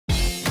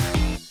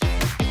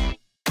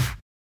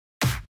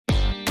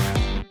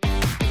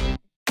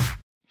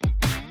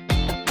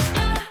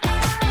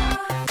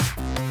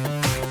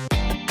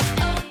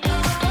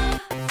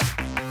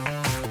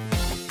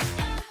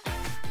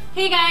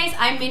Hey guys,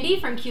 I'm Mindy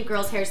from Cute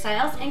Girls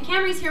Hairstyles, and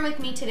Camry's here with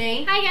me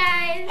today. Hi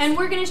guys! And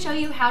we're going to show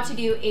you how to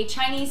do a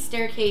Chinese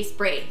staircase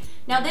braid.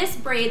 Now this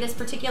braid, this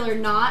particular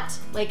knot,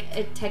 like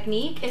a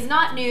technique, is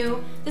not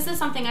new. This is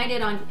something I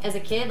did as a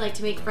kid, like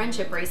to make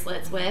friendship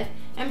bracelets with,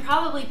 and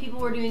probably people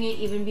were doing it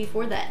even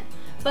before then.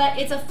 But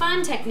it's a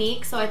fun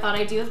technique, so I thought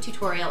I'd do a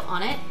tutorial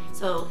on it.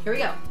 So here we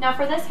go. Now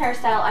for this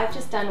hairstyle, I've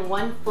just done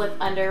one flip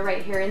under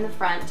right here in the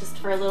front, just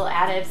for a little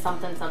added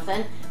something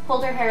something.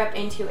 Pulled her hair up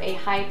into a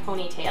high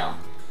ponytail.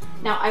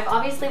 Now I've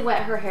obviously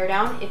wet her hair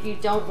down. If you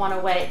don't want to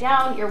wet it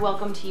down, you're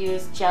welcome to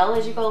use gel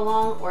as you go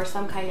along or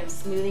some kind of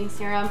smoothing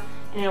serum,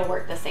 and it'll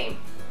work the same.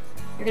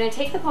 You're going to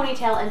take the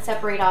ponytail and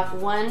separate off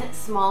one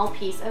small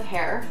piece of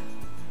hair,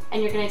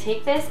 and you're going to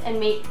take this and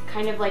make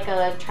kind of like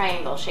a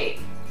triangle shape.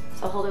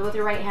 So hold it with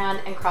your right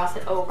hand and cross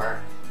it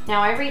over.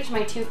 Now I reach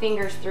my two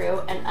fingers through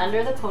and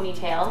under the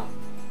ponytail,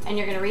 and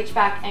you're going to reach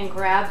back and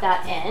grab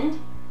that end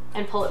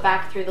and pull it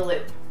back through the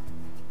loop.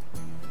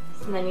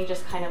 And then you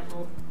just kind of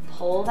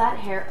pull that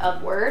hair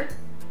upward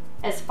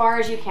as far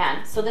as you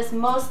can. So this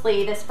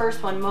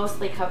first one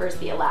mostly covers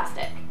the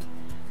elastic.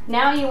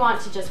 Now you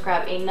want to just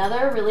grab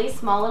another really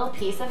small little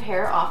piece of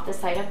hair off the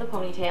side of the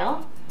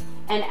ponytail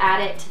and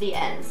add it to the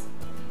ends.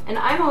 And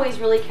I'm always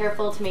really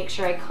careful to make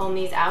sure I comb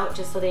these out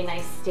just so they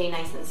stay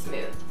nice and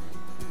smooth.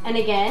 And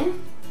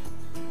again,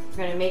 you're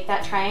going to make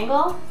that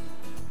triangle,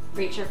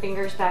 reach your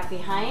fingers back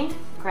behind,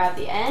 grab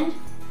the end,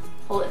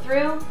 pull it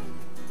through,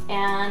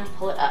 and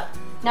pull it up.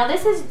 Now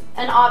this is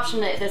an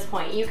option at this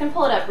point. You can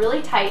pull it up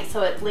really tight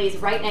so it lays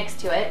right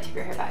next to it. Tip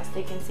your hair back so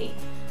they can see.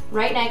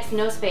 Right next,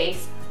 no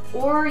space.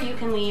 Or you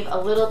can leave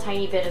a little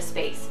tiny bit of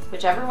space.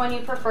 Whichever one you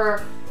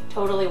prefer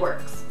totally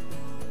works.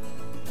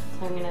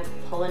 So I'm going to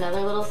pull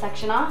another little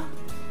section off,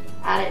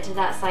 add it to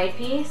that side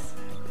piece,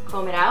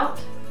 comb it out,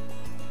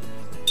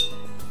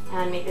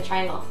 and make the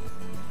triangle.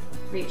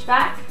 Reach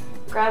back,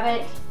 grab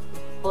it,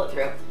 pull it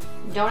through.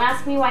 Don't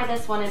ask me why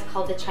this one is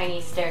called the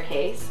Chinese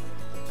Staircase,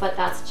 but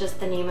that's just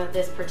the name of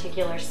this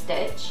particular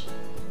stitch.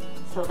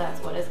 So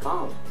that's what it's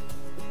called.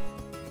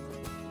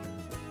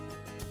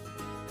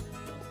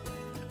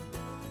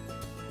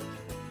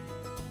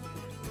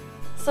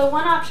 So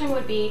one option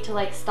would be to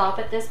like stop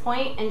at this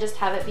point and just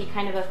have it be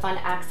kind of a fun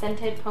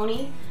accented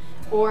pony,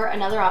 or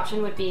another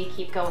option would be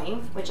keep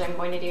going, which I'm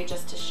going to do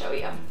just to show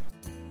you.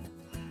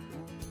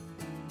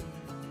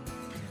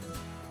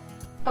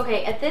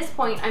 Okay, at this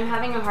point I'm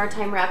having a hard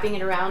time wrapping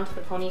it around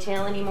the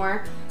ponytail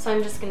anymore, so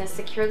I'm just going to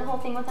secure the whole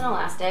thing with an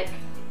elastic,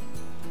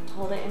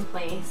 hold it in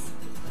place,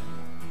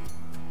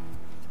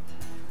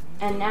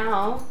 and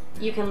now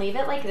you can leave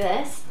it like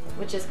this,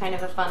 which is kind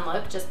of a fun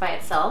look just by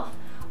itself,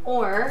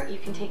 or you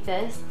can take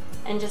this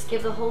and just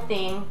give the whole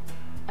thing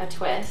a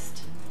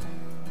twist,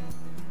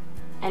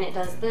 and it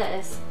does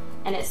this,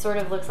 and it sort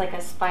of looks like a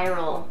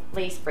spiral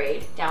lace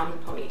braid down the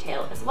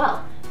ponytail as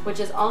well, which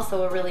is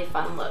also a really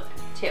fun look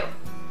too.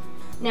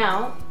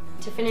 Now,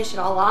 to finish it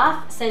all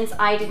off, since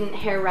I didn't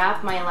hair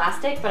wrap my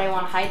elastic, but I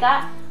want to hide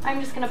that, I'm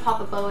just going to pop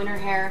a bow in her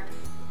hair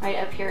right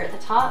up here at the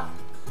top,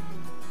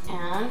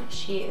 and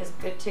she is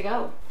good to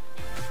go.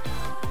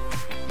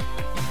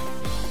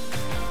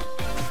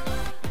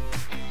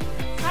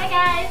 Hi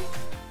guys!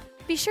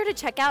 Be sure to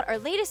check out our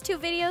latest 2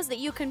 videos that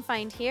you can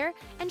find here,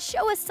 and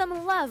show us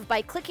some love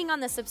by clicking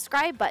on the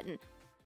subscribe button.